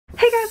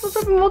guys, what's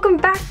up and welcome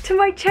back to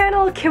my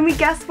channel. Can we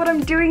guess what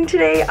I'm doing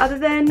today other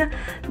than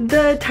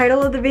the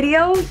title of the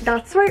video?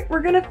 That's right,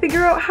 we're gonna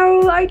figure out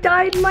how I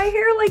dyed my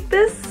hair like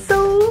this.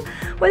 So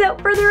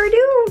without further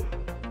ado,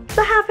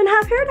 the half and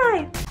half hair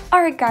dye.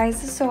 Alright guys,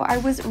 so I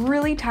was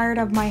really tired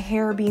of my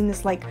hair being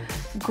this like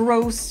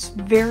gross,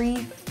 very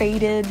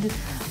faded,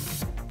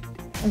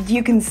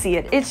 you can see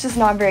it, it's just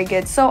not very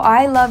good. So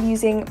I love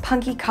using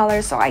punky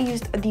colors, so I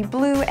used the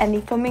blue and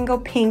the flamingo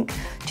pink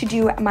to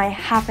do my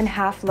half and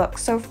half look.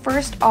 So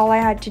first all I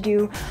had to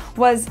do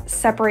was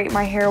separate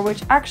my hair,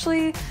 which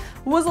actually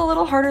was a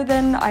little harder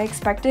than I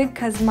expected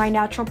because my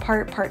natural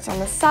part's on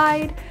the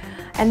side.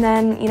 And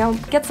then, you know,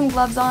 get some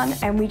gloves on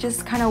and we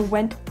just kind of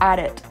went at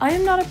it. I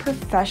am not a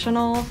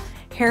professional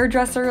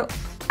hairdresser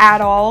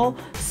at all,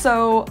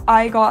 so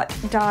I got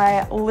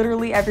dye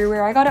literally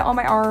everywhere. I got it on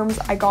my arms,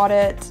 I got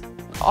it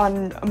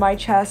on my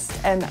chest,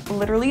 and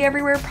literally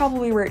everywhere,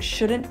 probably where it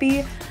shouldn't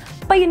be,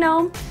 but you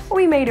know,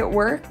 we made it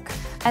work.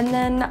 And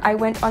then I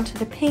went onto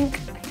the pink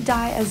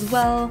dye as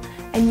well,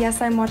 and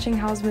yes, I'm watching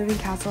Howl's Moving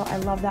Castle. I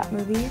love that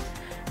movie.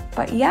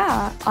 But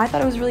yeah, I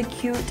thought it was really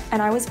cute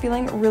and I was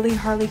feeling really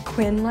Harley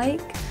Quinn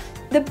like.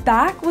 The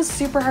back was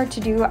super hard to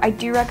do. I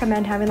do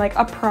recommend having like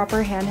a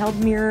proper handheld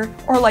mirror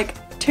or like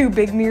 2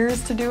 big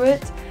mirrors to do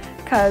it,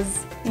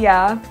 cause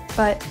yeah,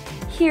 but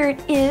here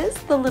it is,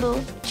 the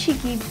little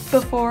cheeky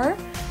before.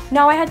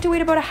 Now I had to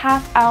wait about a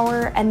half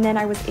hour and then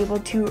I was able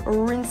to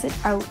rinse it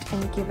out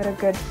and give it a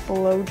good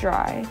blow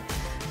dry.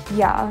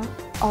 Yeah,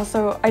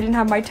 also I didn't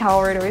have my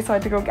towel right away, so I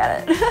had to go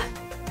get it.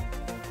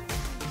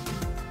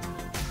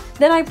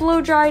 Then I blow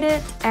dried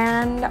it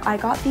and I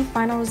got the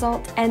final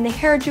result, and the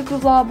Harajuku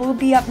vlog will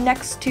be up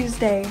next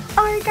Tuesday.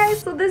 Alright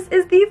guys, so this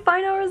is the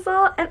final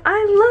result and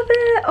I love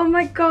it. Oh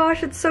my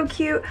gosh, it's so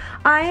cute.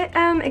 I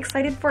am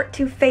excited for it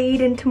to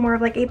fade into more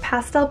of like a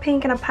pastel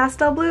pink and a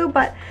pastel blue,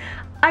 but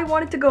I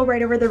want it to go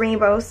right over the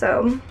rainbow,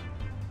 so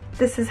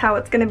this is how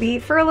it's gonna be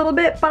for a little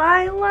bit, but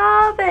I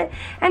love it.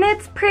 And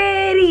it's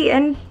pretty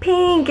and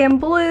pink and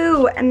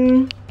blue,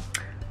 and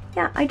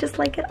yeah, I just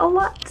like it a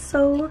lot.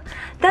 So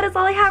that is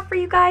all I have for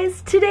you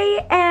guys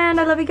today, and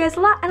I love you guys a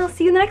lot, and I'll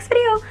see you in the next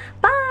video.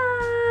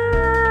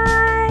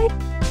 Bye!